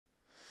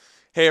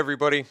Hey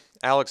everybody,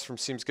 Alex from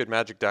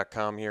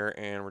SeemsGoodMagic.com here,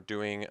 and we're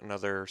doing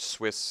another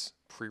Swiss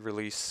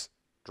pre-release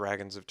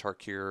Dragons of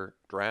Tarkir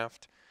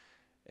draft.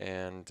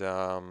 And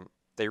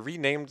they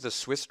renamed the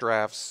Swiss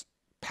drafts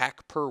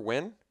pack per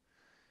win.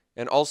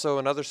 And also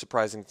another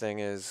surprising thing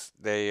is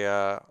they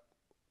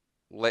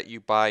let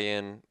you buy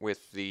in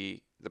with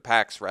the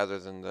packs rather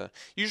than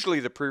usually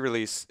the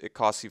pre-release it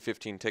costs you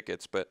 15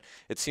 tickets, but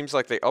it seems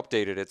like they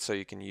updated it so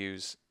you can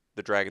use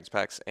the Dragons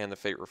packs and the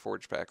Fate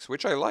Reforged packs,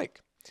 which I like.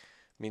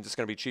 Means it's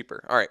going to be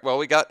cheaper. All right, well,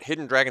 we got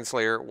Hidden Dragon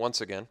Slayer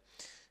once again,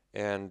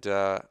 and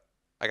I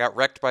got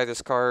wrecked by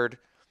this card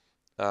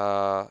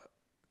a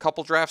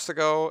couple drafts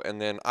ago, and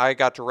then I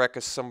got to wreck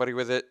somebody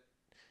with it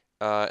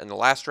in the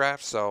last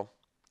draft, so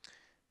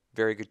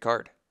very good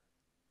card.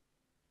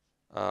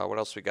 What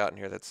else we got in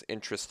here that's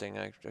interesting?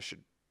 I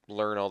should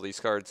learn all these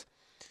cards.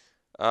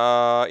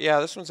 Yeah,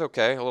 this one's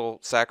okay. A little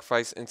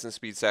sacrifice, instant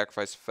speed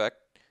sacrifice effect.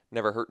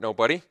 Never hurt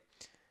nobody.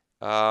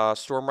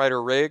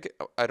 Stormrider Rig.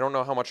 I don't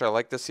know how much I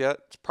like this yet.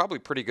 It's probably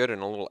pretty good in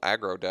a little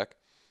aggro deck.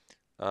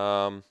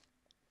 A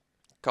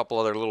couple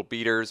other little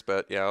beaters,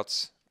 but yeah,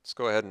 let's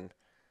go ahead and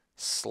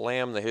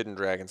slam the Hidden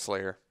Dragon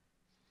Slayer.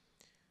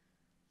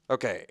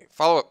 Okay,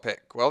 follow-up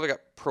pick. Well, we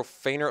got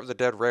Profaner of the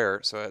Dead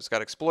rare, so it's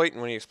got exploit,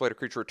 and when you exploit a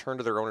creature, return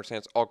to their owner's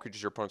hands all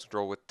creatures your opponents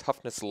control with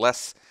toughness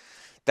less.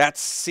 That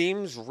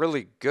seems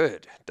really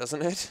good,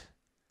 doesn't it?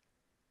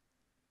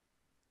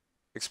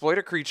 Exploit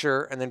a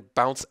creature and then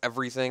bounce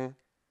everything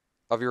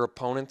of your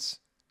opponents,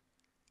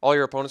 all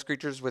your opponent's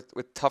creatures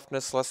with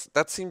toughness less.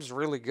 That seems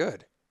really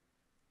good.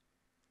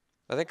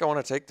 I think I want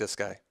to take this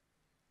guy.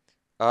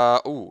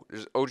 Ooh,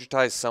 there's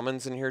Ojutai's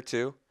summons in here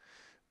too,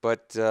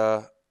 but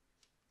Profaner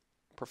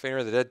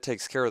of the Dead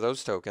takes care of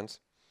those tokens.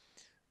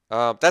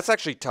 That's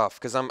actually tough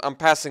because I'm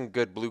passing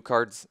good blue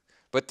cards,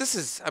 but this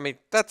is, I mean,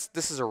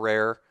 this is a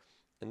rare,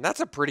 and that's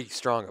a pretty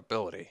strong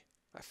ability.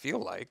 I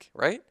feel like,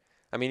 right?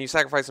 I mean, you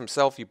sacrifice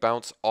himself, you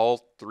bounce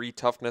all 3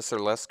 toughness or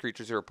less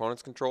creatures your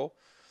opponents control.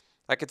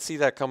 I could see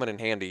that coming in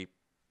handy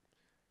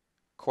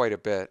quite a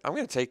bit. I'm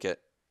going to take it.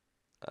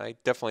 I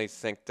definitely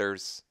think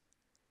there's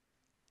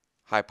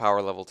high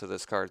power level to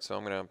this card, so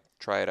I'm going to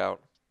try it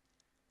out.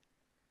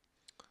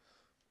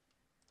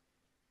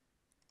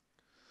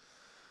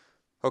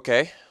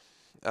 Okay.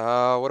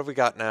 What have we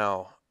got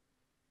now?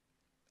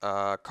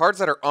 Cards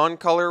that are on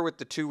color with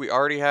the 2 we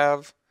already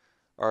have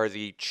are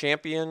the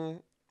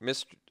Champion,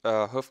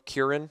 Hoof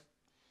Kirin,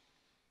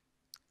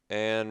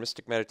 and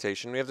Mystic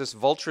Meditation. We have this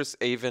Vulturous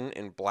Aven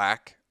in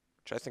black,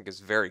 which I think is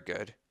very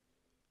good.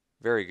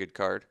 Very good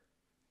card.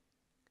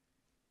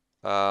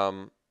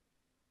 Nothing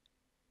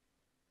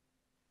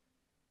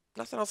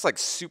else like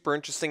super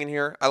interesting in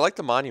here. I like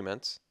the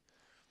monuments.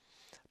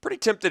 Pretty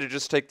tempted to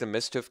just take the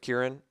Misthoof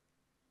Kirin.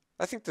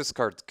 I think this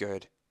card's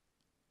good.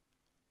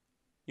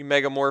 You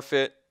Megamorph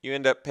it, you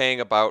end up paying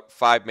about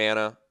 5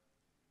 mana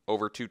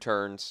over 2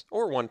 turns,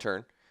 or 1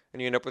 turn, and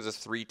you end up with a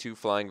 3/2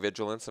 Flying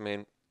Vigilance. I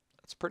mean,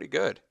 that's pretty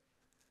good.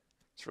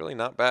 It's really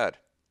not bad.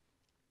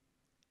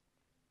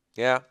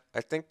 Yeah,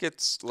 I think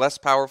it's less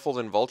powerful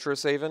than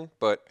Vulturous Haven,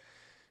 but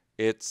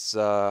it's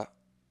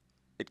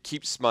it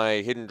keeps my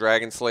Hidden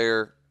Dragon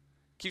Slayer,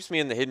 keeps me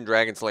in the Hidden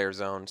Dragon Slayer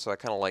zone, so I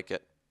kind of like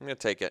it. I'm going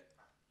to take it.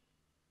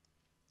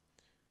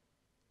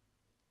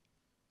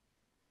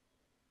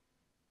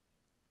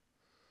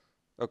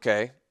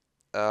 Okay,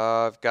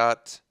 I've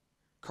got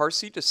Car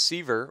Seat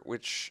Deceiver,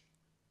 which,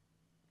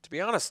 to be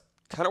honest,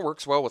 kind of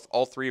works well with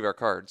all 3 of our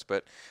cards,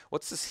 but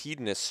what's this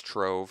Hedonist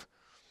Trove?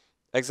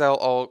 Exile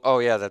all, oh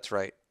yeah, that's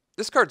right.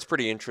 This card's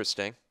pretty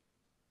interesting.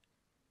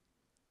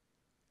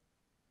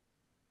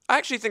 I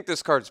actually think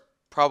this card's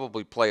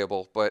probably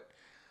playable, but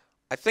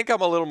I think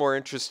I'm a little more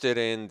interested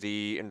in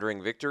the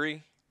Enduring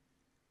Victory,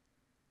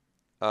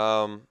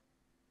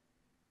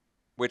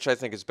 which I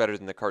think is better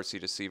than the Car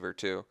Seat Deceiver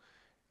too.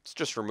 It's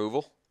just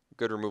removal.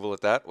 Good removal at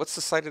that. What's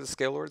the Sight of the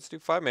Scale Lords do?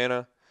 5 mana.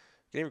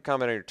 You can even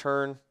comment on your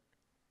turn.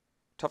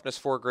 Toughness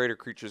 4 greater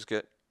creatures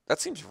get. That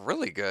seems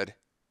really good.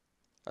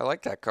 I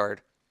like that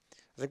card.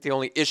 I think the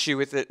only issue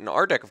with it in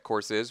our deck, of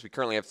course, is we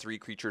currently have 3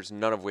 creatures,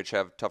 none of which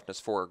have toughness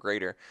 4 or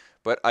greater.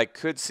 But I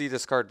could see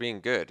this card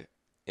being good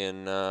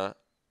in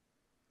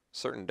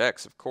certain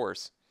decks, of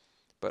course.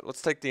 But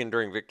let's take the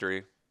Enduring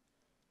Victory.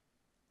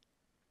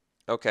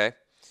 Okay.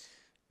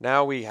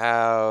 Now we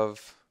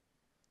have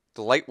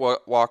the Light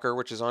Walker,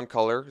 which is on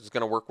color. It's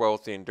going to work well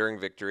with the Enduring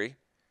Victory.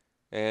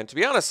 And to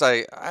be honest,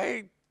 I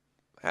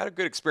had a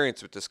good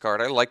experience with this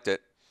card. I liked it.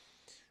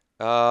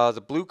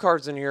 The blue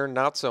cards in here,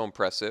 not so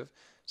impressive.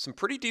 Some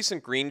pretty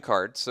decent green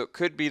cards, so it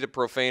could be the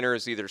Profaner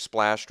is either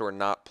splashed or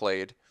not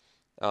played.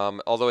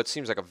 Although it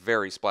seems like a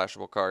very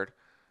splashable card.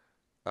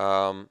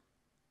 I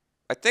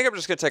think I'm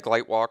just going to take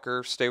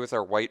Lightwalker, stay with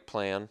our white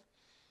plan.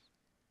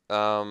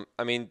 I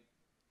mean,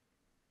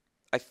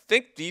 I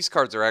think these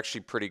cards are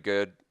actually pretty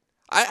good.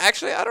 I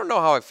don't know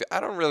how I feel. I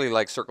don't really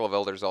like Circle of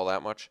Elders all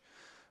that much.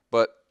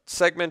 But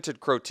Segmented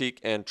Crotique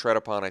and Tread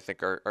Upon I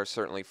think are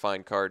certainly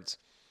fine cards.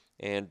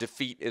 And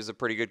Defeat is a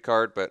pretty good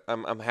card, but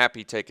I'm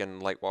happy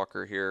taking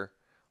Lightwalker here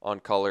on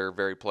color,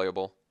 very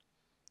playable.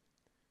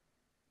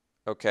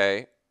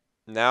 Okay.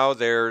 Now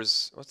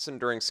there's, what's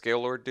Enduring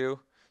Scale Lord do?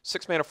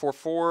 6 mana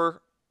 4/4.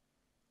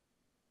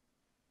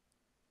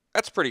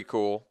 That's pretty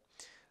cool.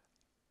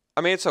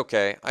 I mean, it's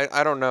okay.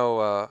 I don't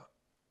know.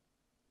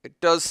 It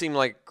does seem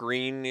like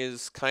green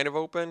is kind of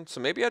open,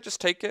 so maybe I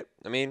just take it.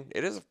 I mean,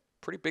 it is a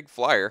pretty big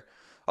flyer.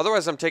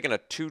 Otherwise, I'm taking a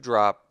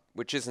 2-drop,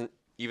 which isn't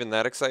even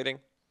that exciting.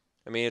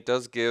 I mean, it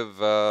does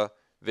give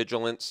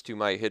Vigilance to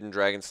my Hidden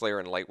Dragon Slayer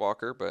and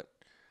Lightwalker, but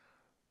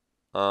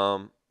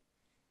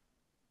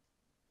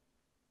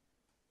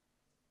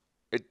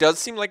it does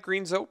seem like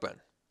green's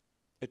open.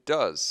 It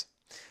does.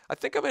 I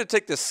think I'm going to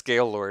take this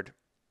Scale Lord.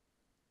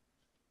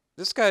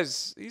 This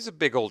he's a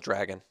big old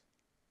dragon,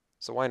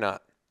 so why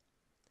not?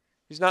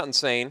 He's not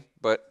insane,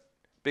 but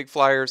big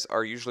flyers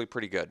are usually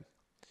pretty good.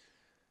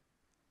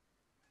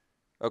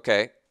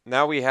 Okay,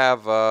 now we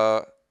have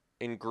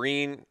in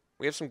green,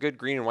 we have some good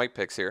green and white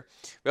picks here.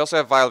 We also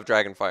have Vial of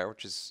Dragonfire,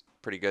 which is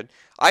pretty good.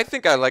 I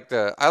think I like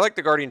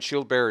the Guardian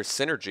Shield Bearer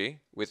synergy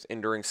with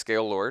Enduring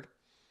Scale Lord.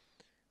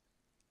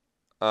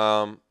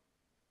 I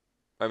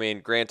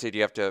mean, granted,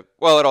 you have to.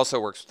 Well, it also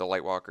works with the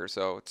Lightwalker,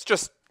 so it's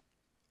just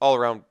all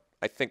around,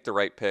 I think, the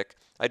right pick.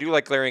 I do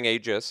like Glaring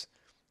Aegis.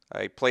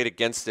 I played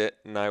against it,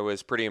 and I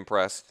was pretty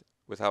impressed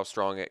with how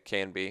strong it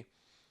can be.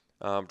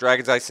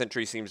 Dragon's Eye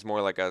Sentry seems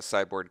more like a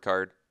sideboard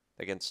card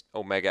against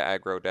Omega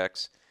aggro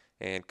decks.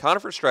 And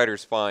Conifer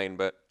Strider's fine,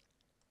 but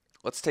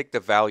let's take the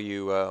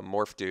value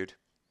Morph Dude.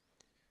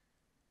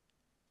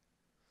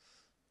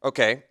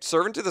 Okay,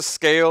 Servant to the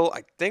Scale,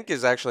 I think,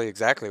 is actually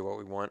exactly what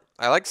we want.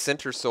 I like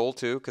Center Soul,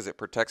 too, because it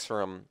protects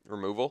from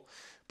removal.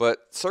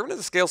 But Servant to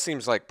the Scale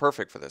seems like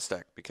perfect for this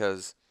deck,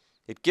 because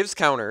it gives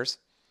counters,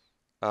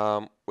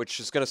 which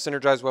is going to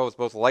synergize well with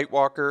both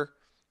Lightwalker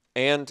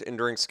and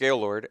Enduring Scale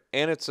Lord,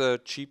 and it's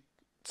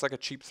like a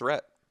cheap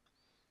threat.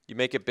 You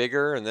make it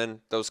bigger, and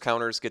then those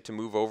counters get to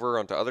move over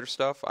onto other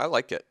stuff. I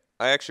like it.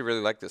 I actually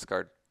really like this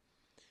card.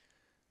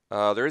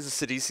 There is a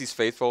Sidisi's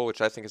Faithful,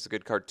 which I think is a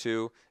good card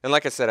too. And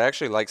like I said, I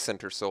actually like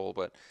Center Soul,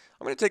 but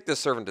I'm going to take this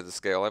Servant to the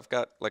Scale. I've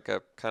got like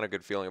a kind of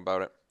good feeling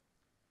about it.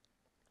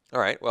 All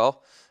right,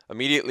 well,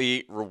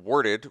 immediately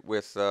rewarded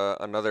with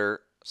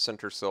another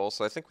Center Soul,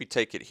 so I think we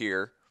take it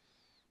here.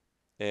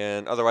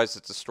 And otherwise,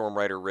 it's a Storm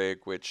Rider Rig,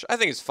 which I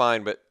think is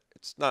fine, but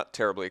it's not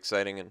terribly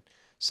exciting. And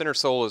Center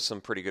Soul is some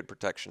pretty good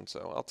protection,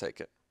 so I'll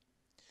take it.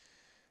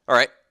 All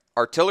right,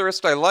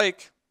 Artillerist I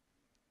like.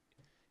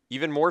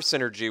 Even more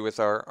synergy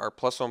with our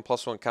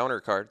 +1/+1 counter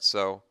cards,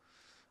 so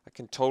I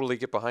can totally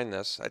get behind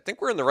this. I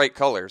think we're in the right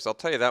colors, I'll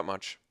tell you that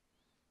much.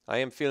 I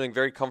am feeling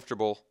very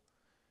comfortable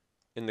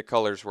in the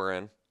colors we're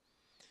in.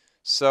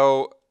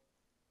 So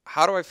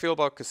how do I feel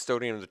about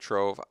Custodian of the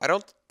Trove? I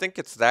don't think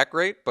it's that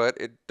great, but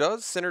it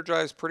does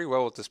synergize pretty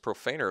well with this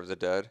Profaner of the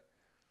Dead,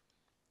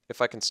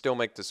 if I can still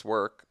make this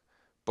work.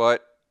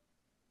 But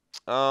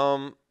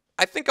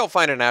I think I'll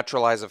find a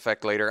Naturalize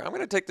effect later. I'm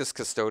going to take this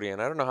Custodian.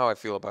 I don't know how I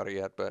feel about it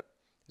yet, but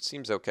it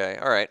seems okay.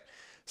 All right.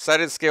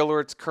 Sighted Scale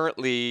Lord's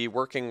currently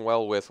working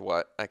well with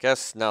what? I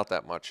guess not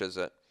that much, is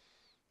it?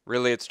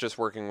 Really, it's just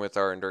working with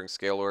our Enduring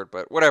Scale Lord,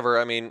 but whatever.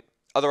 I mean,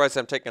 otherwise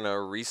I'm taking a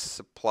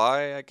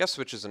Resupply, I guess,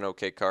 which is an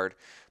okay card.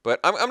 But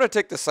I'm going to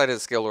take the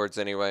Sighted Scale Lords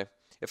anyway.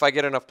 If I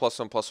get enough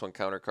 +1/+1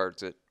 counter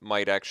cards, it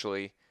might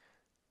actually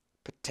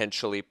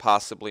potentially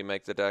possibly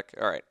make the deck.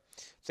 All right.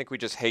 I think we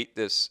just hate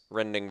this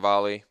Rending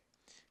Volley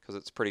because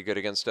it's pretty good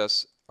against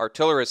us.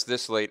 Artillerist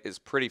this late is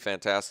pretty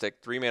fantastic.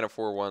 3 mana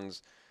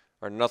 4/1s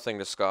are nothing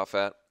to scoff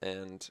at,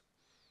 and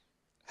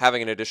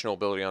having an additional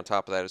ability on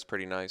top of that is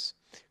pretty nice.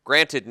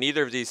 Granted,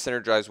 neither of these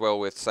synergize well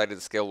with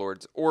Sighted Scale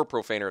Lords or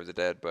Profaner of the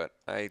Dead, but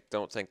I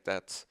don't think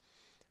that's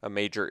a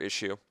major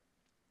issue.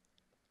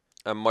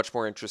 I'm much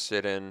more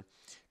interested in,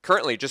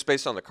 currently, just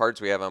based on the cards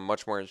we have, I'm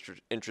much more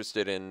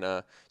interested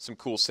in some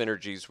cool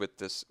synergies with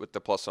the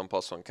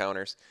 +1/+1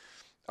 counters.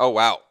 Oh,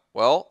 wow.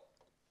 Well,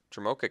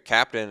 Dromoka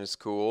Captain is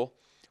cool.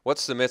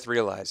 What's the Myth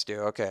Realize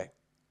do? Okay.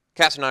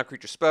 Cast a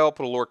non-creature spell,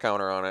 put a lore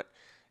counter on it.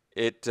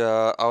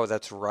 Oh,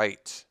 that's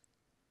right.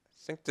 I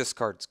think this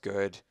card's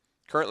good.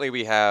 Currently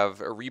we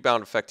have a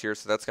rebound effect here,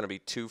 so that's going to be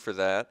 2 for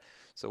that.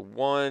 So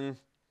 1,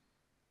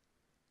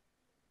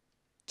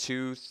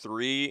 2,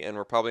 3, and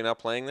we're probably not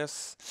playing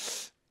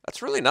this.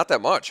 That's really not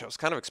that much. I was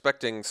kind of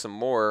expecting some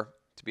more,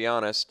 to be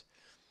honest.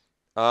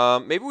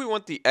 Maybe we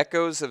want the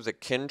Echoes of the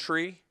Kin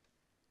Tree.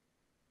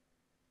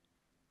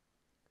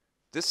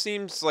 This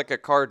seems like a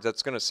card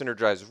that's going to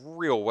synergize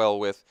real well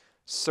with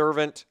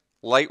Servant,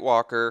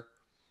 Lightwalker,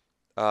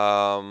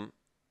 Double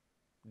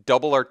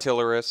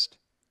Artillerist,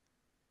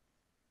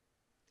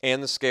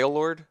 and the Scale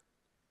Lord.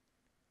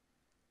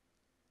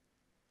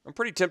 I'm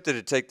pretty tempted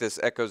to take this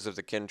Echoes of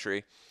the Kin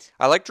Tree.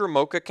 I like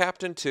Dromoka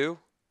Captain too,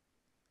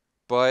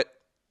 but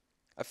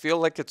I feel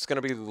like it's going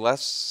to be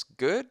less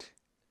good.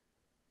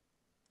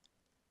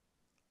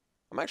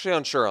 I'm actually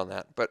unsure on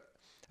that, but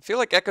I feel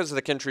like Echoes of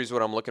the Kin Tree is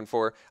what I'm looking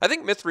for. I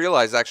think Myth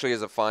Realize actually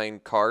is a fine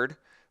card,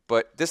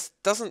 but this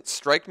doesn't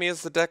strike me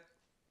as the deck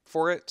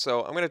for it,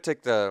 so I'm going to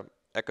take the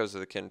Echoes of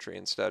the Kin Tree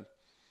instead.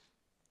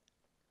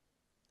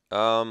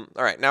 All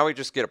right, now we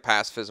just get a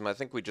pacifism. I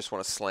think we just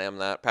want to slam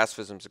that.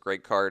 Pacifism's a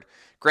great card.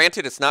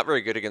 Granted, it's not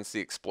very good against the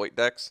exploit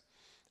decks,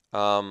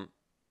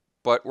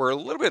 but we're a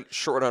little bit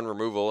short on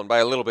removal, and by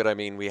a little bit I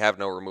mean we have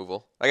no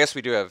removal. I guess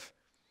we do have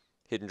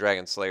Hidden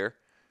Dragon Slayer,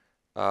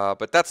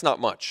 but that's not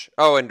much.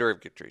 Oh, and Enduring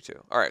Victory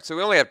too. All right, so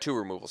we only have 2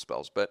 removal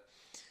spells, but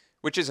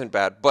which isn't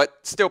bad. But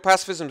still,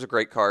 Pacifism's a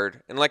great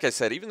card, and like I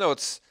said, even though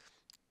it's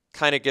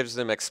kind of gives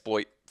them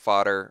exploit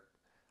fodder,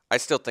 I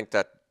still think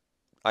that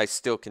I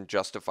still can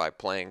justify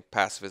playing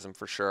Pacifism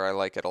for sure. I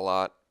like it a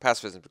lot.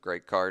 Pacifism's a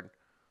great card.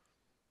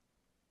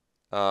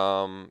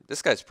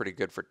 This guy's pretty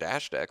good for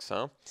dash decks,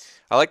 huh?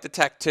 I like the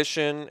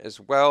Tactician as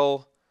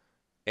well,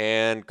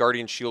 and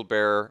Guardian Shield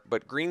Bearer,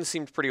 but green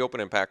seemed pretty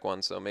open in pack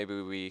 1, so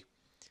maybe we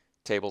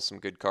table some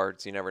good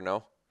cards. You never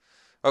know.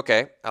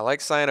 Okay, I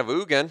like Scion of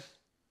Ugin.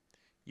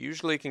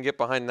 Usually can get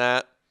behind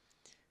that.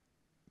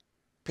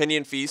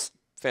 Pinion Feast,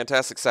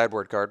 fantastic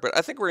sideboard card, but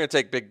I think we're going to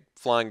take Big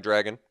Flying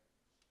Dragon.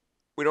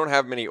 We don't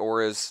have many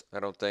auras, I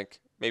don't think.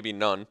 Maybe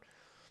none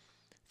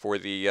for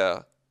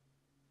the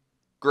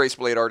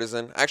Graceblade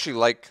Artisan. I actually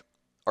like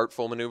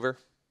Artful Maneuver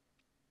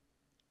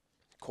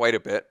quite a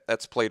bit.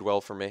 That's played well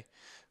for me.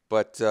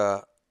 But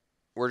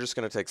we're just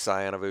going to take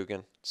Scion of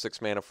Ugin.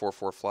 6 mana,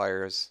 4/4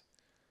 flyer is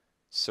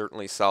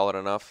certainly solid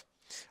enough.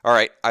 All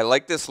right, I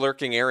like this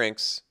Lurking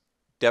Earrinks.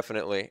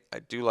 Definitely. I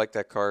do like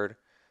that card.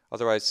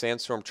 Otherwise,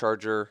 Sandstorm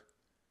Charger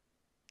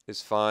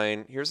is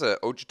fine. Here's a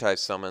Ojutai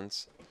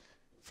Summons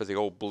for the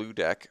old blue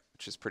deck,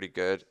 which is pretty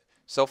good.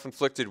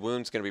 Self-Inflicted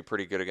Wound's going to be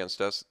pretty good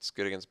against us. It's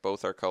good against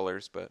both our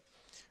colors, but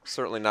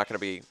certainly not going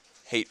to be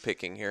hate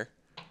picking here.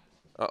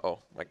 Uh-oh,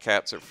 my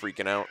cats are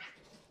freaking out.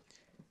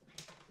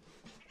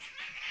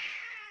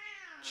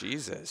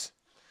 Jesus.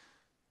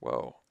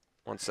 Whoa,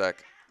 one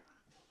sec.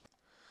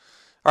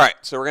 All right,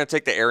 so we're going to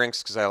take the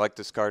Earrinks because I like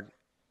this card.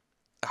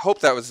 I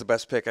hope that was the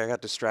best pick. I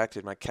got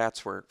distracted. My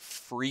cats were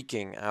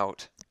freaking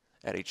out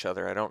at each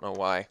other. I don't know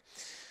why.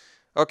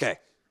 Okay.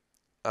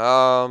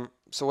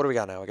 So what do we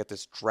got now? I got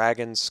this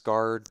Dragon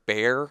Scarred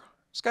Bear.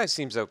 This guy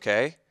seems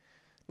okay.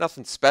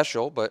 Nothing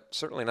special, but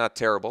certainly not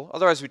terrible.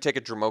 Otherwise, we take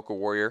a Dramoka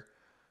Warrior,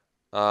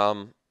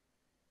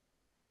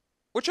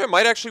 which I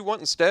might actually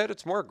want instead.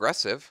 It's more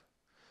aggressive.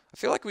 I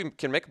feel like we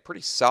can make a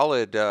pretty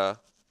solid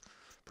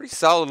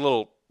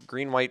little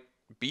green-white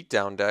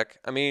beatdown deck.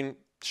 I mean,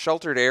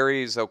 Sheltered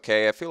Aerie is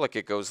okay. I feel like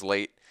it goes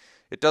late.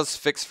 It does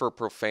fix for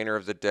Profaner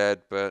of the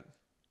Dead, but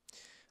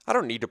I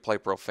don't need to play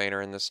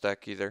Profaner in this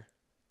deck either.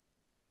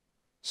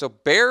 So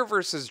Bear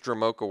versus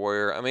Dramoka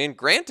Warrior. I mean,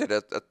 granted,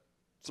 a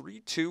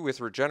 3/2 with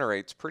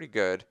Regenerate's pretty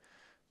good,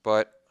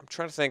 but I'm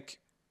trying to think.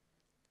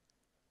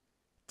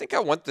 I think I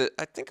want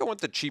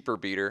the cheaper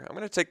beater. I'm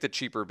going to take the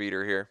cheaper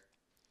beater here.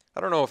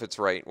 I don't know if it's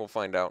right. We'll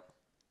find out.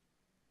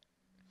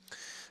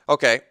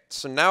 Okay,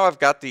 so now I've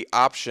got the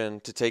option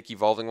to take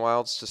Evolving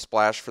Wilds to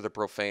splash for the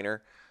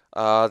Profaner.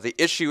 The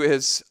issue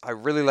is I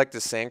really like the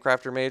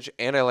Sandcrafter Mage,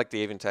 and I like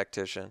the Aven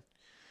Tactician.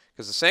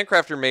 Because the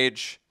Sandcrafter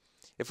Mage,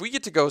 if we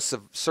get to go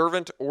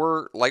Servant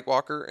or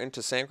Lightwalker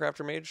into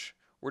Sandcrafter Mage,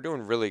 we're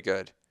doing really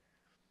good.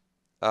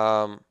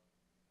 Let's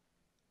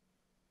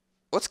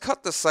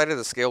cut the Sight of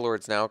the Scale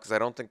Lords now, because I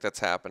don't think that's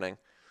happening.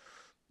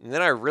 And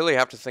then I really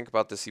have to think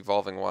about this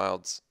Evolving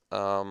Wilds.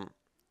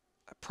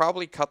 I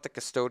probably cut the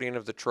Custodian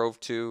of the Trove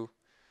too,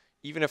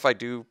 even if I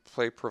do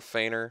play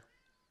Profaner.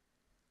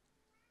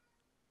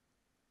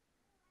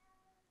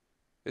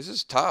 This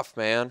is tough,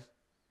 man.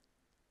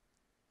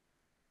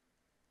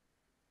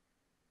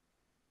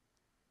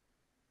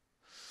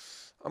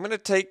 I'm going to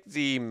take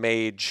the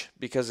Mage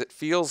because it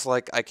feels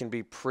like I can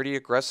be pretty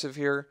aggressive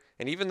here.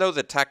 And even though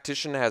the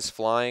Tactician has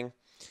flying,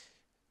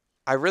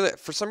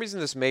 for some reason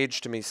this Mage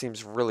to me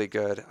seems really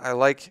good. I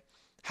like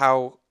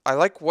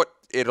what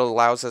it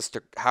allows us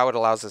to, how it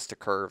allows us to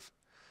curve.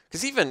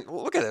 Because even,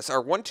 look at this,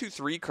 our 1, 2,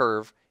 3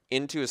 curve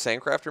into a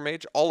Sandcrafter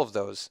Mage, all of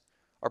those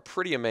are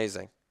pretty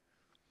amazing.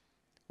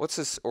 What's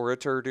this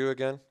Orator do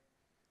again?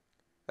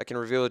 I can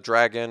reveal a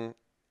dragon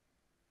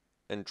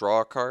and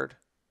draw a card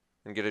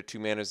and get a 2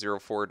 mana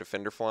 0/4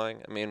 Defender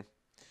flying. I mean,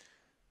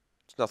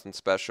 it's nothing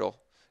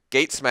special.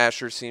 Gate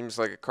Smasher seems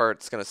like a card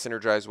that's going to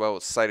synergize well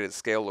with Sight of the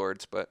Scale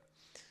Lords, but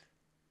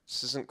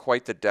this isn't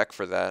quite the deck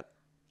for that.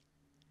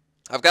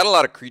 I've got a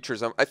lot of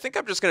creatures. I think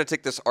I'm just going to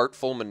take this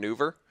Artful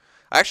Maneuver.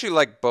 I actually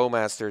like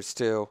Bowmasters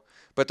too,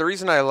 but the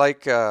reason I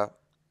like, I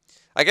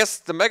guess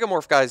the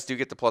Megamorph guys do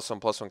get the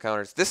 +1/+1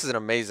 counters. This is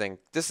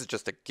this is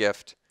just a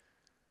gift.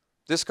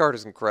 This card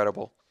is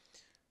incredible.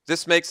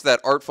 This makes that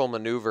Artful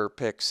Maneuver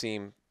pick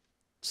seem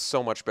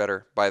so much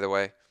better, by the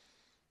way.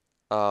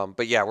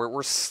 But yeah,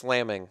 we're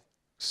slamming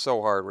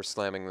so hard. We're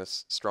slamming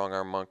this Strong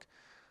Arm Monk.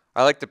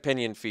 I like the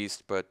Pinion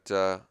Feast, but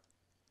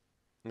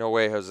no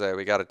way, Jose.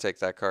 We got to take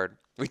that card.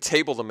 We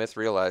tabled the Myth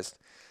Realized.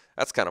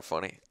 That's kind of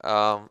funny.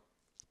 How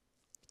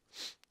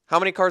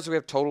many cards do we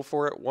have total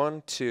for it?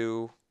 1,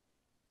 2,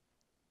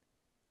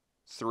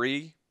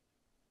 3,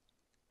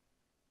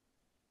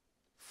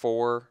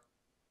 4.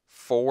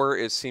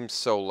 4 seems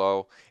so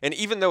low. And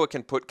even though it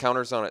can put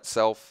counters on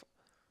itself,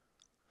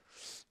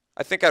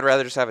 I think I'd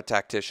rather just have a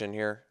Tactician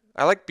here.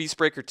 I like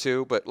Beastbreaker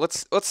too, but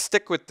let's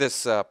stick with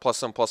this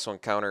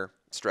 +1/+1 counter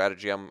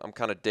strategy. I'm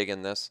kind of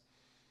digging this.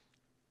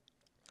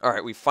 All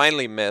right, we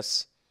finally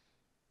miss.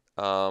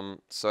 So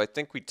I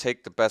think we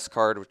take the best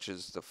card, which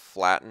is the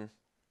Flatten.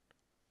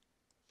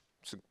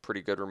 It's a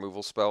pretty good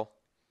removal spell.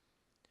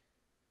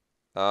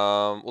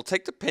 We'll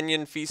take the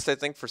Pinion Feast, I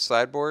think, for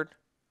sideboard.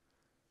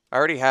 I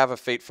already have a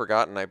Fate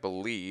Forgotten, I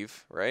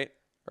believe, right?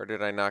 Or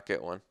did I not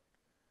get one?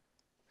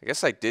 I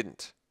guess I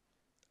didn't.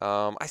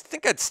 I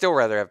think I'd still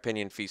rather have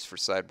Pinion Feast for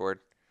sideboard.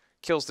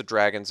 Kills the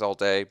dragons all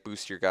day,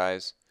 boosts your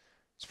guys.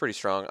 It's pretty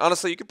strong.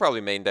 Honestly, you could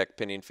probably main deck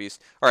Pinion Feast.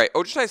 All right,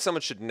 Ojutai's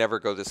Summon should never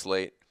go this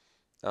late.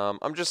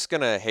 I'm just going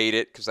to hate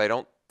it because I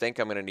don't think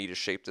I'm going to need to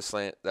Shape the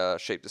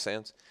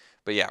Sands.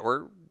 But yeah,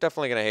 we're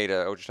definitely going to hate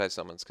Ojutai's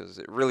Summons because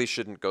it really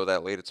shouldn't go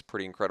that late. It's a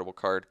pretty incredible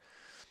card.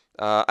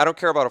 I don't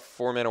care about a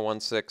 4-mana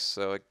 1/6,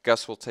 so I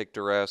guess we'll take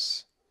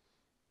Duress.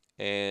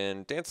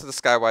 And Dance of the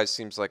Skywise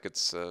seems like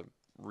it's a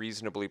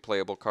reasonably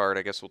playable card.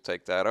 I guess we'll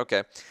take that.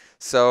 Okay,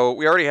 so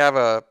we already have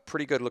a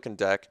pretty good looking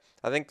deck.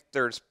 I think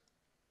there's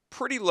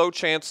pretty low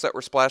chance that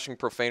we're splashing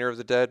Profaner of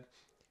the Dead,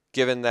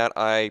 given that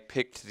I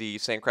picked the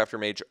Sandcrafter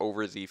Mage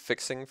over the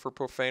Fixing for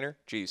Profaner.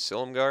 Geez,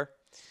 Silumgar.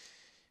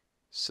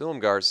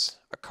 Silumgar's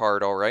a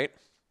card, all right.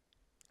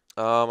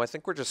 I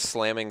think we're just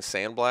slamming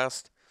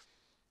Sandblast.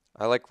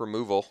 I like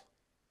removal,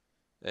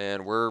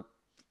 and we're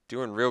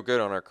doing real good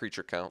on our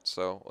creature count,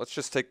 so let's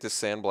just take this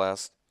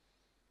Sandblast.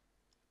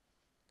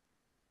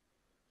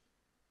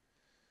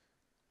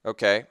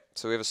 Okay,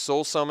 so we have a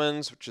Soul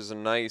Summons, which is a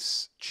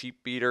nice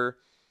cheap beater.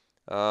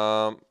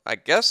 I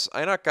guess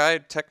Einok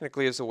Guide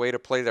technically is a way to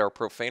play our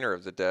Profaner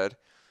of the Dead,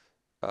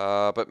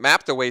 but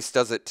Map the Waste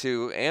does it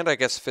too, and I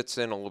guess fits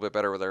in a little bit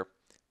better with our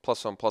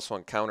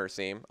 +1/+1 counter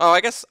theme. Oh,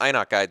 I guess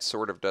Einok Guide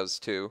sort of does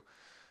too,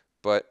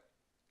 but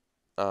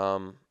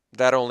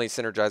that only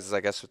synergizes,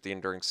 I guess, with the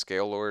Enduring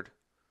Scale Lord.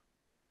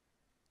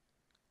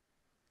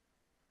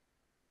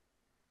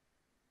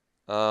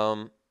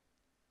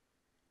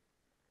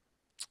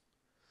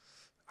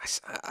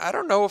 I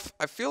don't know if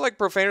I feel like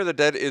Profaner of the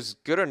Dead is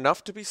good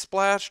enough to be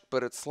splashed,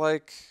 but it's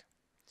like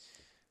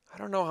I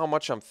don't know how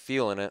much I'm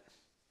feeling it.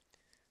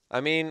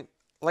 I mean,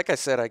 like I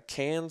said, I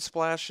can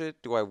splash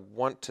it. Do I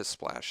want to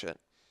splash it?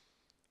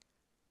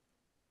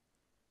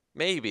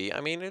 Maybe. I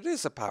mean, it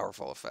is a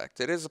powerful effect.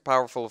 It is a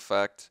powerful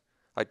effect.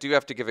 I do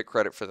have to give it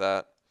credit for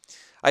that.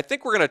 I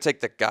think we're going to take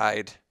the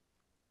Guide.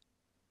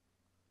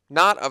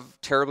 Not a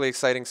terribly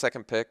exciting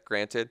second pick,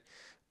 granted.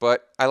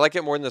 But I like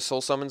it more than the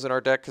Soul Summons in our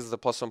deck because of the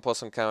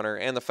 +1/+1 counter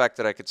and the fact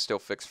that I could still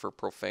fix for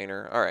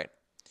Profaner. All right,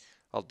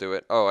 I'll do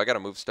it. Oh, I got to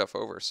move stuff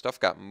over. Stuff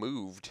got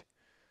moved.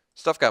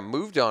 Stuff got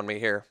moved on me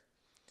here.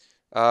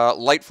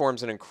 Light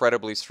Form's an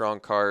incredibly strong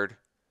card.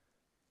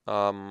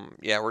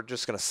 Yeah, we're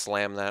just going to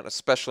slam that,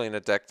 especially in a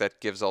deck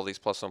that gives all these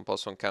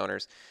 +1/+1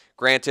 counters.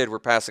 Granted, we're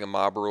passing a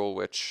mob rule,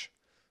 which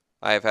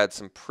I have had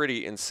some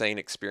pretty insane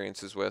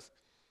experiences with.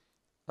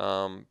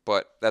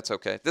 But that's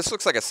okay. This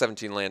looks like a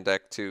 17 land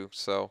deck too,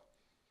 so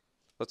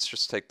let's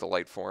just take the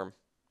Light Form. Can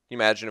you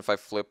imagine if I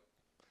flip,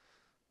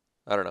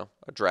 I don't know,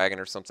 a dragon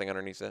or something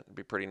underneath it? It'd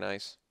be pretty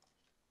nice.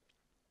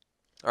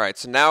 All right,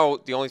 so now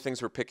the only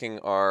things we're picking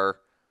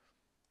are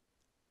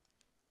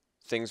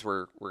things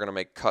we're going to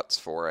make cuts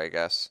for, I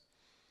guess.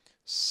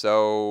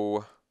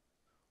 So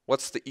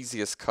what's the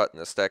easiest cut in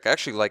this deck? I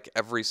actually like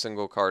every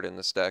single card in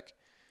this deck,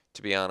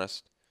 to be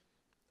honest.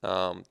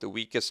 The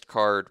weakest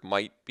card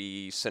might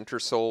be Center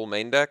Soul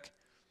main deck.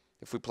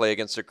 If we play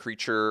against a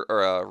creature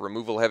or a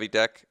removal heavy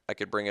deck, I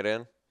could bring it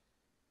in.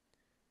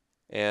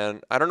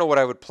 And I don't know what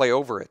I would play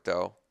over it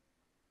though.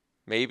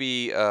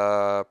 Maybe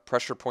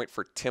Pressure Point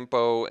for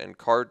tempo and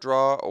card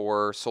draw,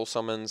 or Soul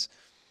Summons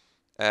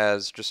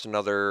as just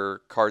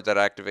another card that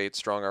activates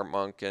Strong Arm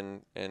Monk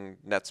and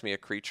nets me a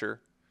creature.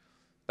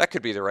 That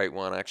could be the right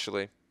one,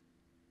 actually.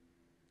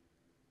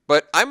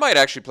 But I might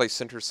actually play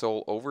Center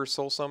Soul over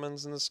Soul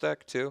Summons in this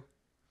deck, too.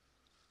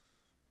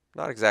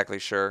 Not exactly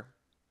sure.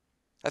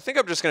 I think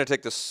I'm just going to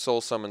take the Soul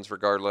Summons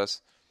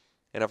regardless.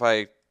 And if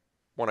I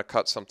want to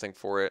cut something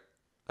for it,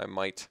 I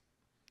might.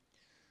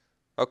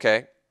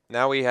 Okay,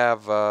 now we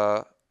have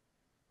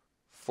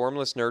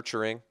Formless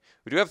Nurturing.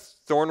 We do have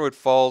Thornwood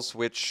Falls,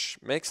 which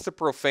makes the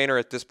Profaner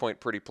at this point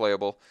pretty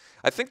playable.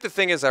 I think the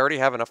thing is I already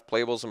have enough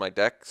playables in my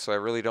deck, so I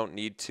really don't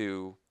need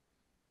to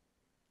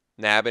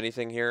nab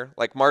anything here.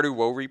 Like Mardu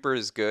Woe Reaper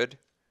is good,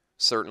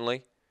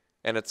 certainly,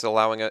 and it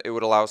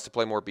would allow us to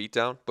play more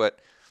beatdown, but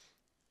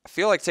I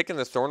feel like taking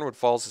the Thornwood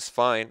Falls is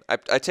fine.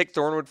 I take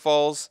Thornwood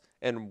Falls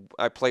and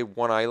I play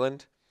one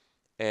island,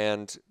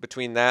 and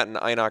between that and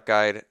Einok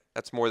Guide,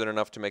 that's more than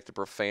enough to make the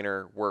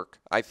Profaner work,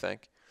 I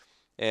think.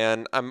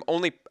 And I'm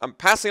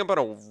passing up on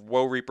a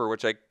Woe Reaper,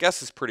 which I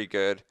guess is pretty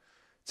good.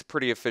 It's a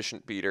pretty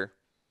efficient beater.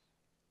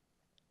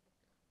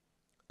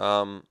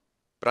 But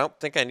I don't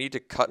think I need to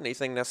cut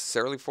anything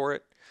necessarily for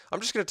it.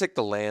 I'm just going to take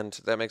the land.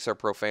 That makes our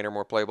Profaner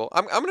more playable.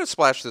 I'm going to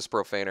splash this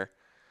Profaner.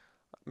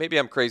 Maybe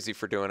I'm crazy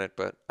for doing it,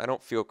 but I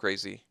don't feel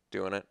crazy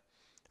doing it.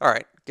 All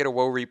right, get a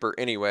Woe Reaper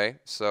anyway,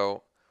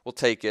 so we'll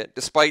take it.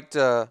 Despite,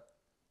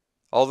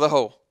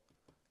 although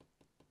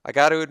I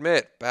got to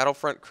admit,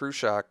 Battlefront Crew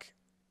Shock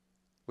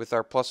with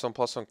our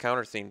 +1/+1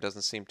 counter theme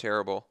doesn't seem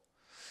terrible.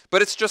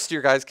 But it's just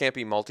your guys can't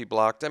be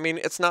multi-blocked. I mean,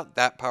 it's not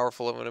that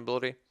powerful of an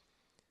ability.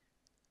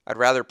 I'd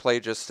rather play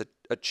just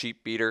a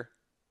cheap beater.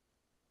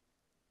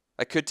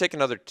 I could take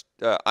another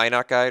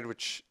Inoc Guide,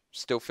 which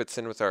still fits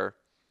in with our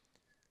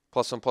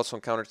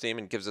 +1/+1 counter theme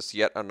and gives us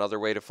yet another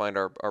way to find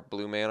our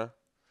blue mana.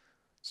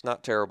 It's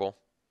not terrible.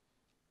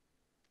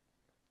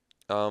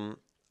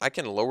 I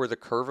can lower the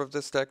curve of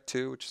this deck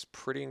too, which is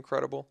pretty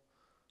incredible.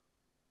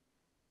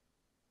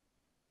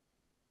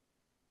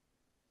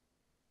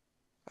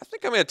 I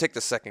think I'm going to take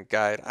the second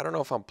guide. I don't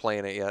know if I'm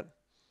playing it yet.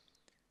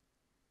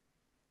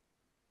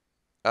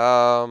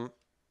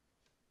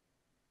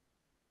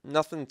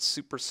 Nothing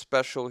super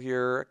special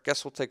here. I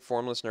guess we'll take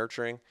Formless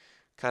Nurturing.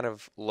 Kind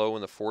of low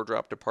in the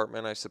 4-drop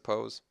department, I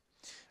suppose.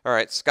 All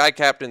right, Sky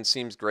Captain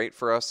seems great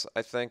for us,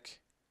 I think.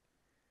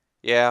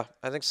 Yeah,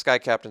 I think Sky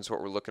Captain's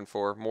what we're looking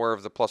for. More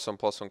of the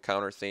 +1/+1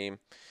 counter theme.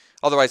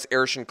 Otherwise,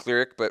 Arishan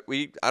Cleric, but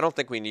I don't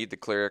think we need the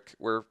Cleric.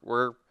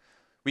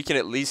 We can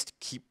at least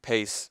keep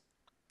pace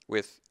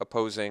with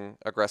opposing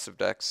aggressive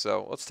decks.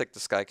 So let's take the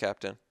Sky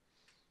Captain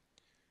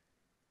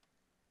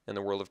in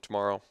the World of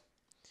Tomorrow.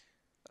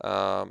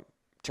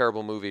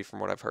 Terrible movie from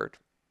what I've heard.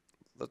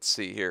 Let's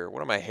see here.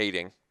 What am I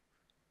hating?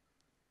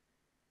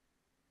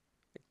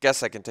 I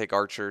guess I can take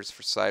Archers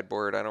for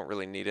sideboard. I don't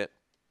really need it.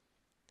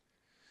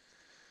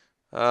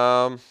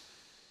 Our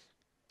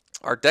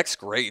deck's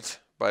great,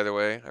 by the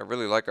way. I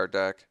really like our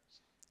deck.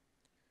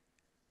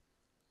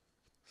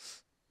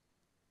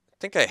 I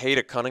think I hate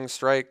a Cunning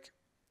Strike.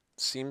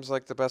 Seems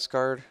like the best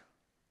card.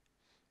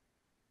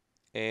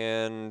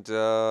 And,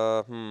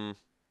 none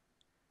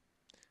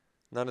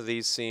of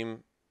these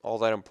seem all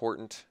that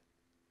important.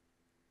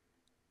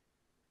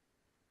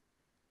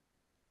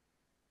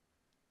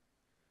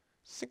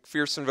 I think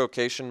Fierce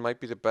Invocation might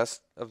be the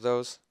best of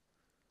those.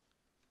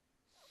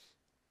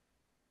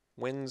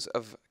 Winds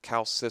of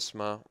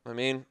Calcisma. I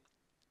mean,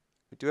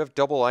 we do have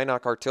double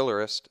Inoc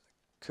Artillerist.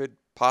 Could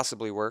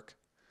possibly work.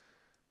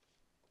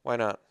 Why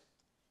not?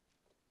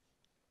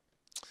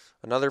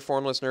 Another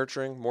Formless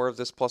Nurturing. More of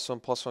this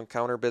 +1/+1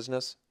 counter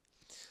business.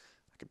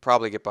 I could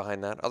probably get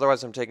behind that.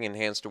 Otherwise, I'm taking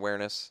Enhanced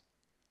Awareness.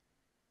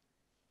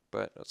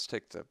 But let's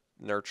take the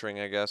Nurturing,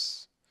 I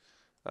guess.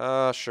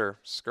 Sure.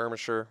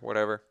 Skirmisher,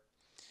 whatever.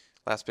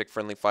 Last pick,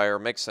 Friendly Fire.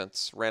 Makes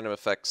sense. Random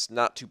effects,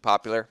 not too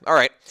popular. All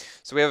right.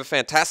 So we have a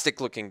fantastic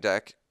looking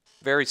deck.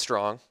 Very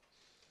strong.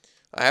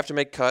 I have to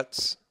make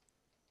cuts.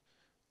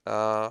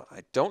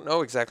 I don't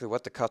know exactly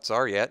what the cuts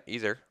are yet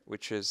either,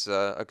 which is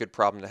a good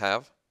problem to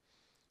have.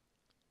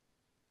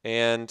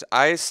 And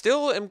I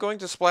still am going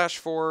to splash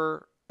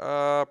for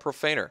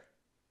Profaner.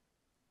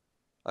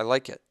 I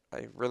like it.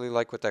 I really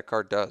like what that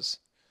card does.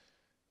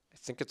 I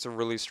think it's a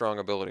really strong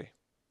ability.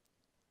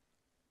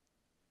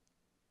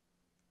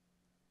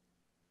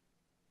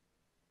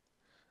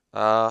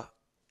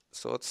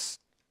 So let's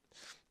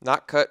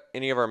not cut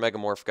any of our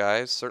Megamorph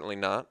guys. Certainly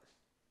not.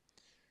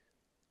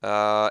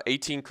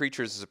 18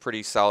 creatures is a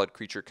pretty solid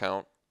creature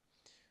count.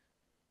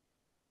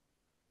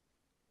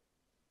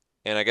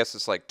 And I guess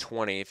it's like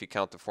 20 if you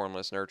count the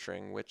Formless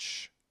Nurturing,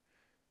 which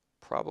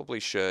probably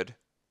should.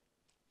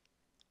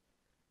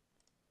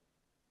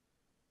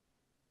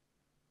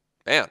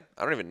 Man,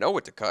 I don't even know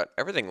what to cut.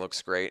 Everything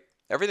looks great.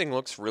 Everything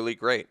looks really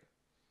great.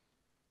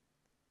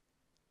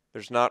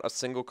 There's not a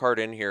single card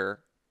in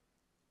here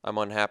I'm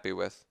unhappy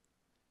with.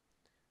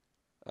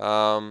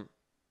 And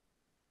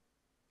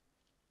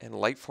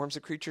light forms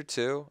a creature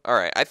too?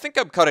 Alright, I think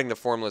I'm cutting the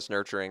Formless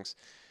Nurturings.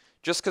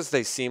 Just because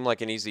they seem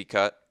like an easy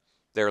cut.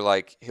 They're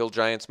like Hill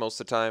Giants most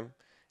of the time.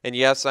 And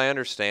yes, I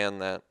understand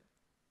that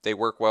they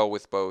work well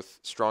with both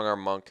Strongarm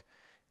Monk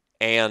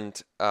and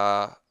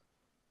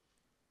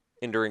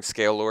Enduring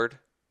Scale Lord.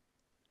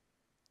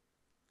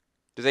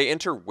 Do they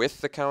enter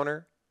with the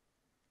counter?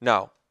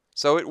 No.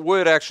 So it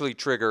would actually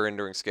trigger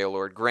Enduring Scale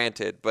Lord,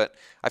 granted, but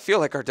I feel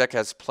like our deck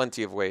has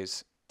plenty of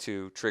ways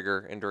to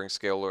trigger Enduring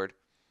Scale Lord.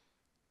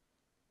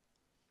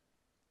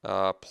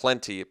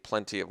 Plenty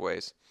of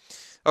ways.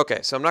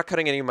 Okay, so I'm not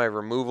cutting any of my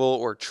removal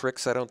or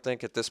tricks, I don't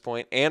think, at this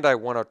point. And I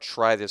want to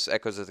try this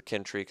Echoes of the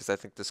Kin Tree because I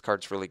think this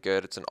card's really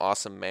good. It's an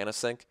awesome mana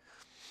sink.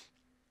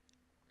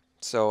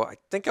 So I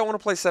think I want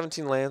to play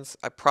 17 lands.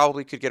 I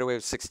probably could get away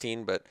with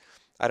 16, but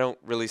I don't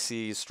really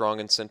see strong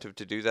incentive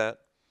to do that.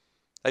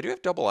 I do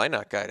have double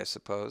Inoc Guide, I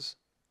suppose,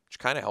 which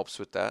kind of helps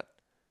with that.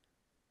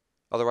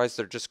 Otherwise,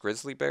 they're just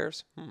Grizzly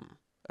Bears?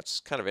 That's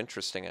kind of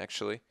interesting,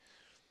 actually.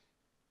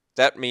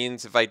 That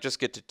means if I just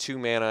get to 2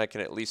 mana, I can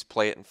at least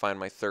play it and find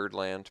my third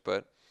land.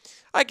 But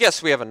I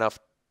guess we have enough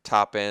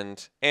top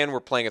end, and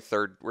we're playing a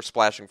third. We're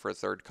splashing for a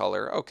third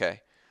color.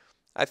 Okay,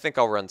 I think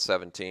I'll run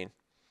 17.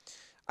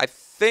 I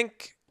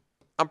think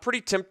I'm pretty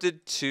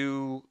tempted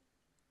to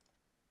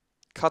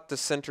cut the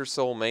Center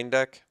Soul main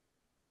deck.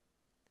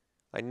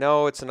 I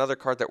know it's another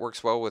card that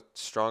works well with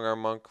Strongarm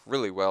Monk,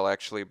 really well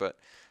actually, but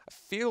I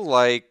feel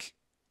like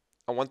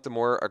I want the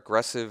more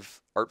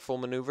aggressive Artful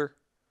Maneuver.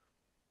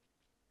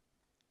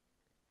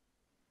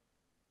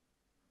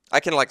 I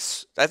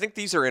think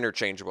these are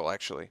interchangeable,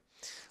 actually.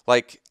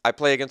 Like, I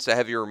play against a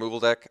heavier removal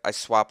deck. I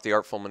swap the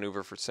Artful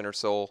Maneuver for Sinner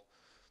Soul.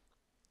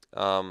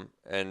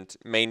 And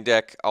main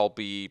deck, I'll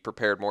be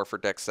prepared more for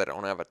decks that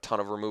don't have a ton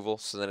of removal.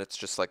 So then it's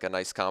just like a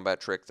nice combat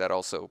trick that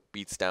also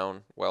beats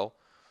down well.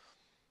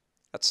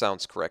 That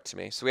sounds correct to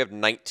me. So we have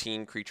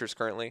 19 creatures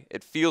currently.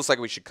 It feels like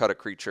we should cut a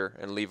creature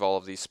and leave all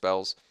of these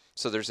spells.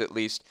 So there's at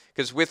least,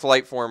 because with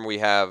Lightform we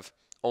have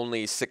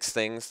only 6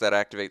 things that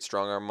activate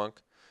Strongarm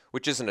Monk,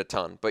 which isn't a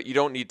ton. But you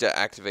don't need to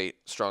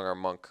activate Strongarm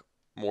Monk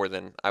more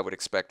than I would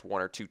expect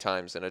 1 or 2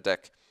 times in a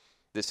deck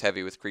this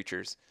heavy with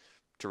creatures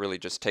to really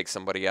just take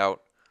somebody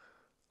out.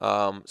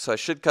 So I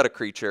should cut a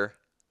creature.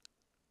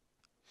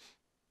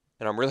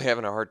 And I'm really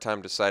having a hard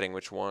time deciding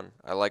which one.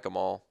 I like them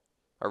all.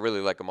 I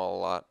really like them all a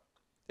lot.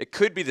 It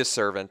could be the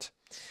Servant.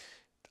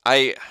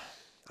 I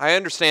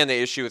understand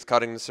the issue with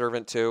cutting the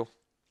Servant too,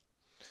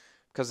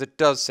 because it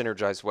does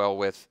synergize well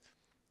with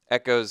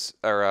Echoes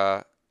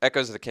of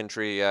the Kin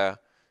Tree,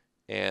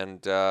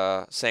 and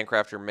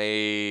Sandcrafter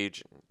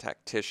Mage, and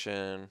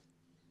Tactician.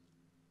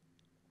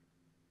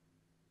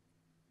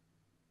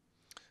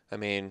 I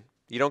mean,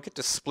 you don't get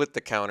to split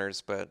the counters,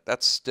 but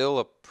that's still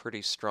a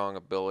pretty strong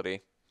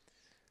ability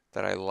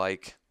that I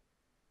like.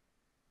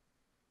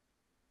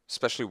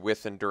 Especially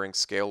with Enduring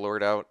Scale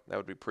Lord out. That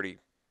would be pretty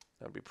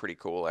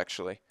cool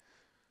actually.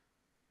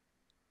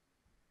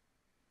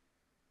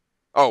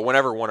 Oh,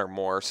 whenever 1 or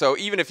more. So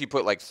even if you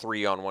put like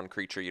 3 on 1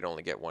 creature, you'd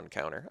only get 1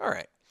 counter.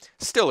 Alright.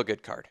 Still a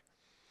good card.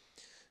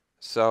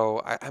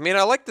 So, I mean,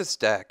 I like this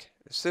deck.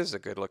 This is a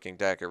good looking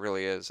deck. It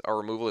really is. Our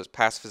removal is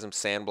Pacifism,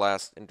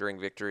 Sandblast, Enduring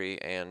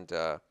Victory, and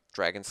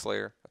Dragon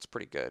Slayer. That's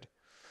pretty good.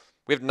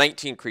 We have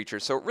 19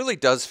 creatures, so it really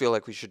does feel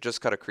like we should just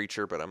cut a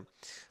creature, but I'm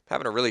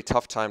having a really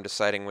tough time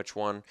deciding which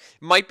one.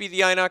 It might be the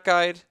Einok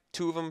Guide.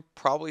 2 of them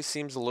probably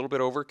seems a little bit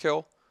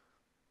overkill.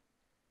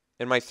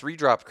 And my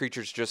 3-drop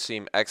creatures just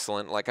seem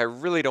excellent. Like, I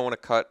really don't want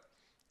to cut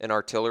an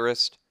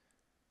Artillerist.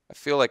 I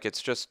feel like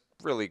it's just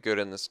really good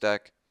in this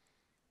deck,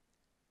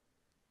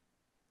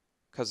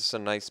 because it's a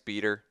nice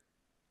beater.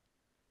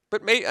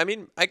 But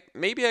maybe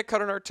I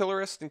cut an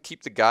Artillerist and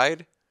keep the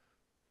Guide.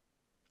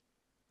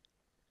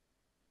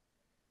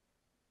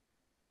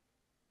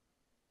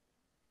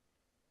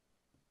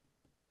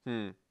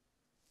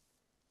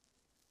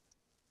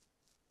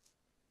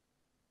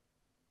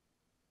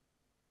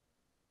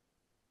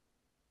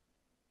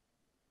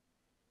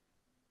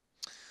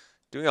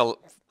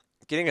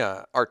 Getting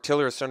a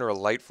Artillerist under a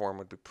Lightform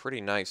would be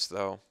pretty nice,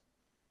 though.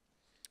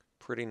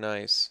 Pretty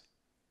nice.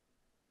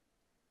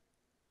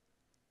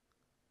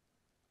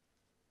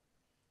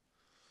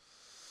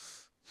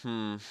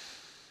 I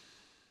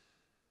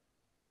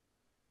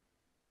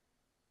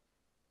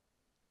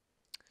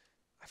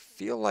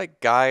feel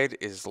like Guide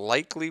is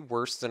likely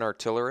worse than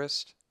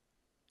Artillerist,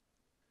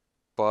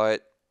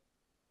 but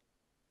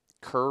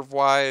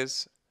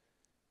curve-wise,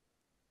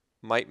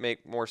 might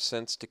make more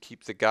sense to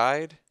keep the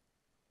Guide.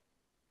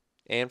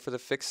 And for the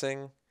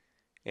fixing,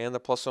 and the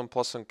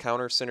 +1/+1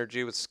 counter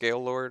synergy with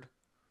Scale Lord.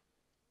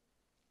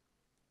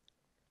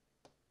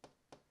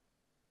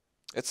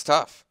 It's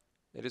tough.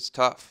 It is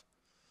tough.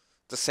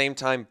 At the same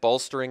time,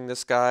 bolstering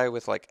this guy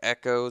with like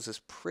Echoes is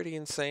pretty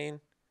insane.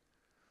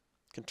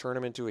 Can turn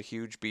him into a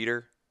huge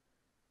beater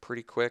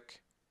pretty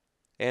quick.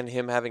 And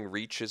him having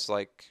reach is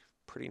like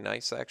pretty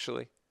nice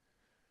actually.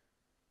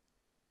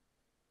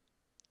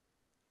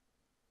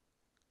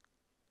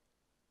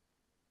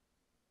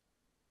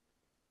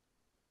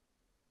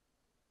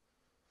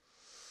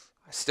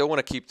 I still want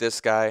to keep this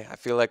guy. I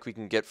feel like we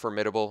can get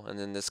Formidable, and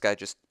then this guy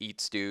just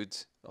eats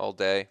dudes all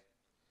day.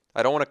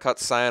 I don't want to cut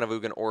Scion of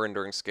Ugin or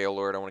Enduring Scale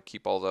Lord. I want to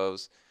keep all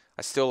those.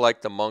 I still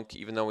like the Monk,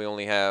 even though we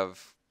only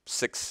have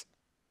six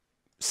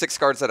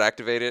cards that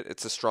activate it.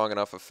 It's a strong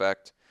enough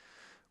effect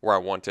where I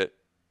want it.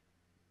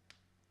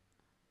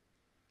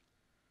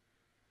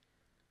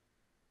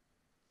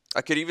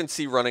 I could even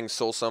see running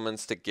Soul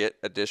Summons to get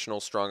additional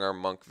Strongarm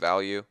Monk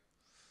value.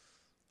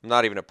 I'm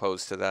not even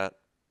opposed to that.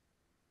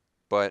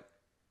 But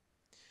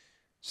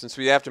since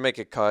we have to make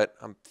a cut,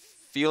 I'm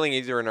feeling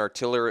either an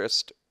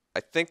Artillerist.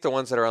 I think the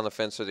ones that are on the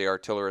fence are the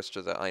Artillerist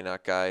or the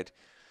Einok Guide.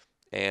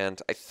 And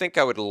I think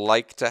I would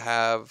like to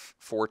have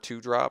 4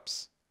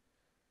 2-drops.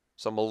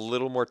 So I'm a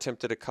little more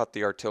tempted to cut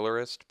the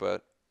Artillerist,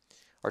 but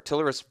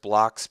Artillerist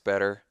blocks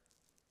better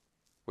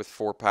with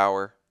 4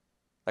 power.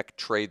 Like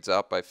trades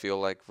up, I feel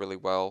like, really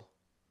well.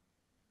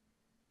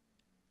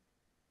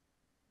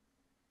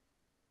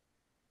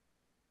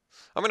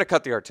 I'm going to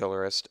cut the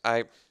Artillerist.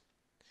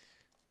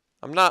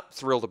 I'm not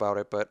thrilled about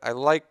it, but I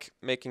like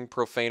making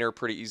Profaner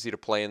pretty easy to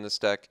play in this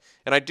deck.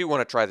 And I do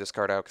want to try this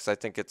card out because I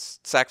think it's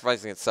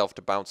sacrificing itself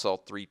to bounce all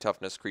 3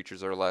 toughness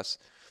creatures or less.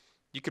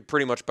 You could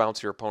pretty much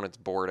bounce your opponent's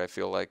board, I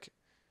feel like.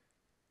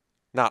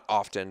 Not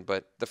often,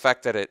 but the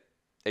fact that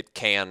it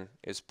can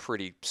is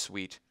pretty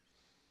sweet.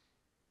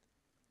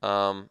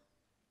 Or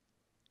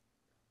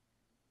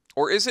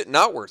is it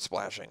not worth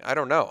splashing? I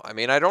don't know. I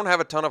mean, I don't have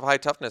a ton of high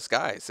toughness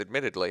guys,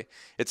 admittedly.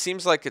 It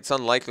seems like it's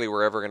unlikely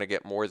we're ever going to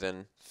get more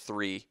than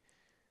 3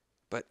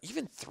 But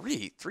even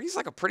 3 is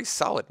like a pretty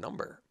solid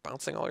number.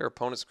 Bouncing all your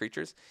opponent's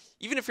creatures.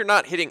 Even if you're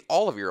not hitting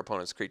all of your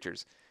opponent's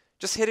creatures,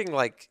 just hitting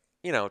like,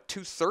 you know,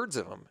 2/3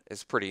 of them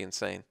is pretty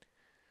insane.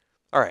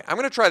 All right, I'm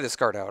going to try this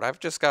card out. I've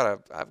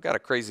got a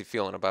crazy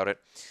feeling about it.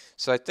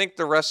 So I think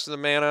the rest of the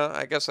mana,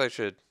 I guess I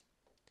should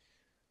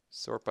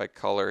sort by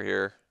color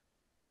here.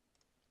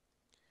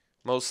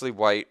 Mostly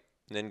white,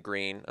 and then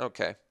green.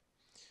 Okay.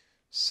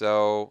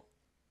 So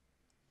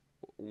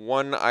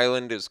 1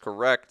 island is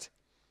correct.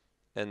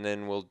 And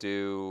then we'll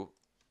do,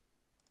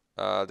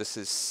 this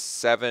is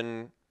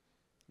 7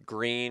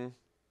 green.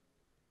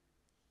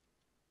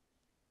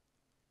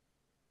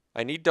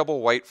 I need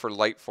double white for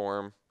light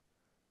form.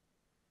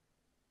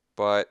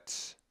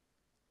 But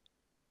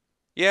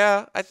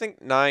yeah, I think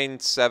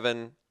 9,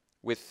 7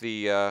 with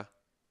the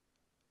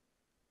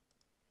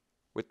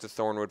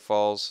Thornwood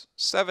Falls.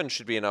 7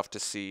 should be enough to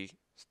see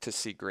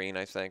green,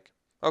 I think.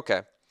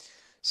 Okay.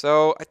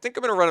 So I think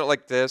I'm going to run it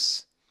like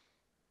this.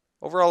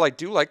 Overall, I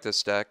do like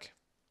this deck.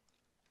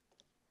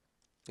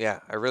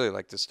 Yeah, I really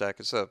like this deck.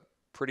 It's a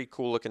pretty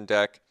cool looking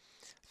deck.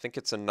 I think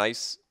it's a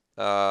nice,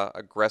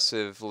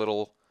 aggressive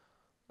little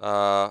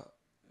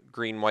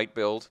green-white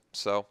build.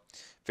 So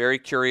very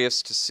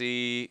curious to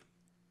see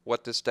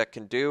what this deck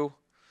can do,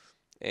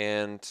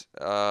 and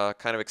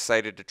kind of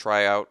excited to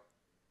try out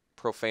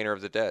Profaner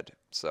of the Dead.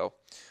 So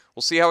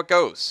we'll see how it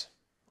goes.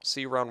 I'll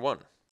see you round 1.